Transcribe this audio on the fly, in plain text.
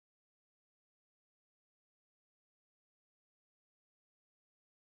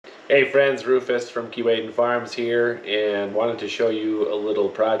Hey friends, Rufus from Keewaydin Farms here, and wanted to show you a little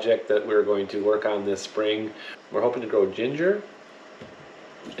project that we're going to work on this spring. We're hoping to grow ginger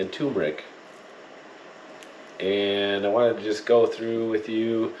and turmeric, and I wanted to just go through with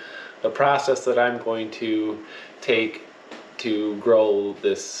you the process that I'm going to take to grow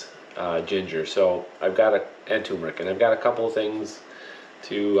this ginger. So and turmeric, and I've got a couple of things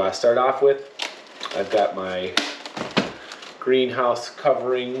to start off with. I've got my greenhouse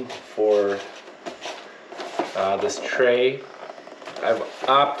covering for this tray. I've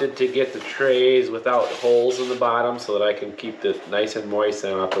opted to get the trays without holes in the bottom so that I can keep it nice and moist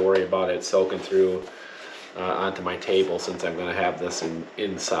and I don't have to worry about it soaking through onto my table, since I'm going to have this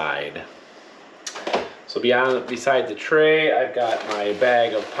inside. So beside the tray, I've got my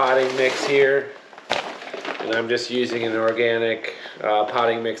bag of potting mix here, and I'm just using an organic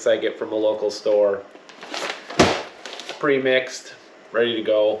potting mix I get from a local store. Pre-mixed, ready to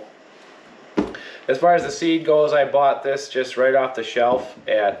go. As far as the seed goes, I bought this just right off the shelf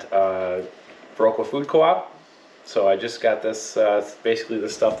at Viroqua Food Co-op. So I just got this, it's basically the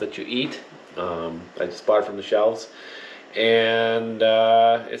stuff that you eat. I just bought it from the shelves. And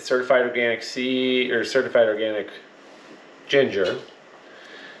it's certified organic seed, or certified organic ginger.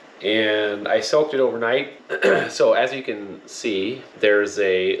 And I soaked it overnight. So as you can see, there's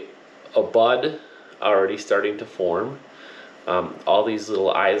a bud already starting to form. All these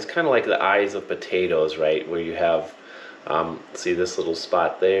little eyes, kind of like the eyes of potatoes, right? Where you have, see this little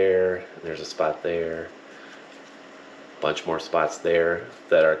spot there, and there's a spot there, a bunch more spots there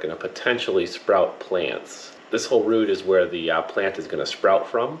that are going to potentially sprout plants. This whole root is where the plant is going to sprout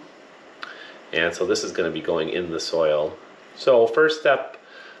from, and so this is going to be going in the soil. So first step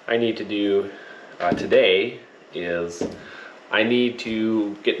I need to do today is I need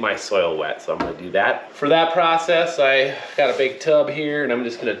to get my soil wet, so I'm going to do that. For that process, I got a big tub here, and I'm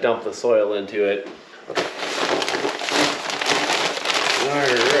just going to dump the soil into it.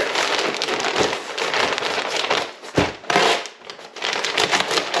 Alright.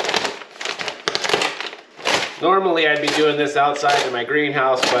 Normally I'd be doing this outside in my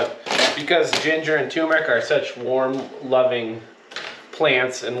greenhouse, but because ginger and turmeric are such warm, loving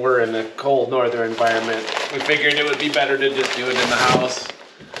plants, and we're in a cold northern environment, we figured it would be better to just do it in the house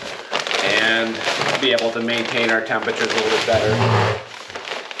and be able to maintain our temperatures a little bit better.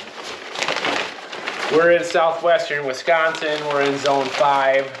 We're in southwestern Wisconsin, we're in zone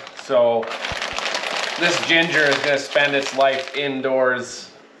 5, so this ginger is going to spend its life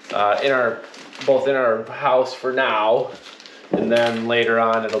indoors, both in our house for now, and then later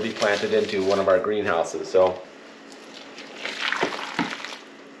on it'll be planted into one of our greenhouses. So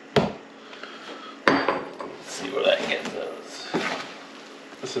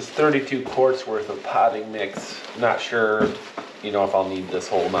this is 32 quarts worth of potting mix. Not sure, if I'll need this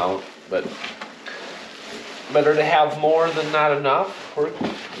whole amount, but better to have more than not enough.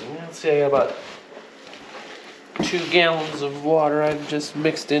 Let's say I got about 2 gallons of water I've just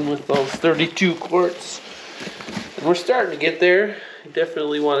mixed in with those 32 quarts. And we're starting to get there. You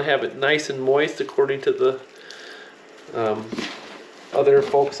definitely want to have it nice and moist, according to the other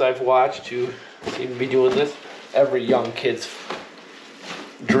folks I've watched who seem to be doing this. Every young kid's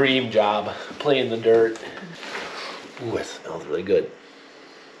dream job, playing in the dirt. Ooh, it smells really good.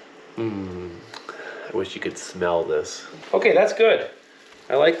 I wish you could smell this. Okay, that's good.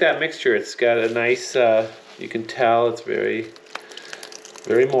 I like that mixture. It's got a nice, you can tell it's very,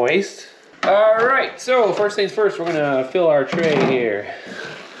 very moist. All right, so first things first, we're gonna fill our tray here.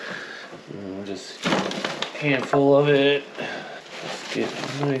 Just a handful of it. Just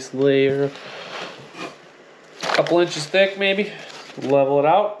get a nice layer, a couple inches thick maybe. Level it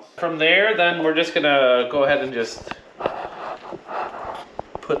out. From there, then we're just gonna go ahead and just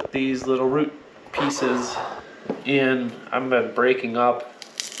put these little root pieces in. I'm breaking up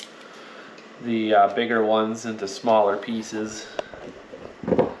the bigger ones into smaller pieces.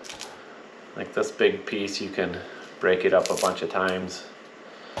 Like this big piece, you can break it up a bunch of times.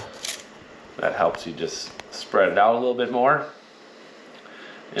 That helps you just spread it out a little bit more.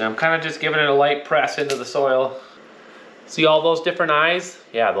 And I'm kind of just giving it a light press into the soil. See all those different eyes?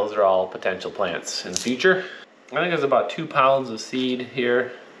 Yeah, those are all potential plants in the future. I think there's about 2 pounds of seed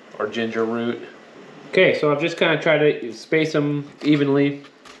here, or ginger root. Okay, so I've just kind of tried to space them evenly.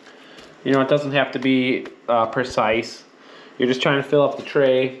 It doesn't have to be precise. You're just trying to fill up the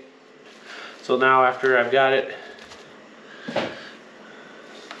tray. So now after I've got it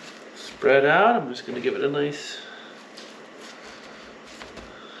spread out, I'm just going to give it a nice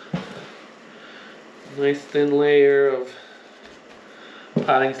thin layer of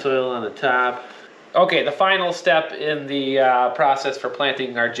potting soil on the top. Okay, the final step in the process for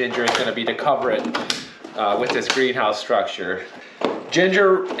planting our ginger is going to be to cover it with this greenhouse structure.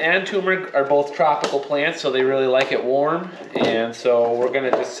 Ginger and turmeric are both tropical plants, so they really like it warm. And so we're going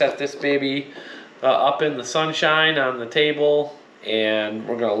to just set this baby up in the sunshine on the table, and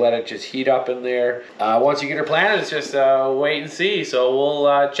we're going to let it just heat up in there. Once you get her planted, it's just wait and see. So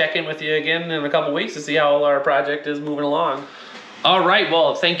we'll check in with you again in a couple weeks to see how our project is moving along. All right,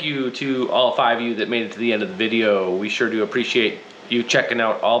 well, thank you to all 5 of you that made it to the end of the video. We sure do appreciate you checking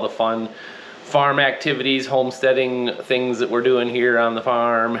out all the fun farm activities, homesteading things that we're doing here on the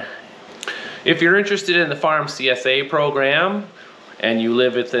farm. If you're interested in the Farm CSA program and you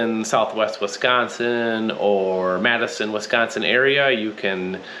live within Southwest Wisconsin or Madison, Wisconsin area, you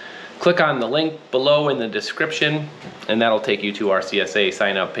can click on the link below in the description and that'll take you to our CSA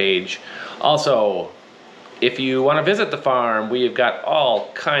sign up page. Also, if you want to visit the farm, we have got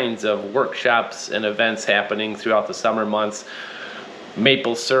all kinds of workshops and events happening throughout the summer months.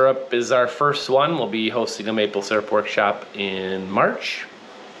 Maple syrup is our first one. We'll be hosting a maple syrup workshop in March.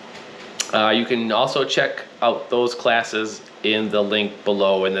 You can also check out those classes in the link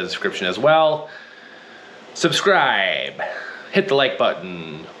below in the description as well. Subscribe, hit the like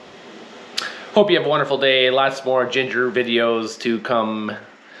button. Hope you have a wonderful day. Lots more ginger videos to come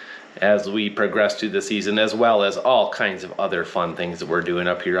as we progress through the season, as well as all kinds of other fun things that we're doing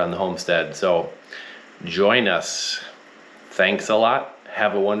up here on the homestead. So join us. Thanks a lot.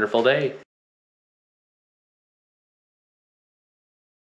 Have a wonderful day.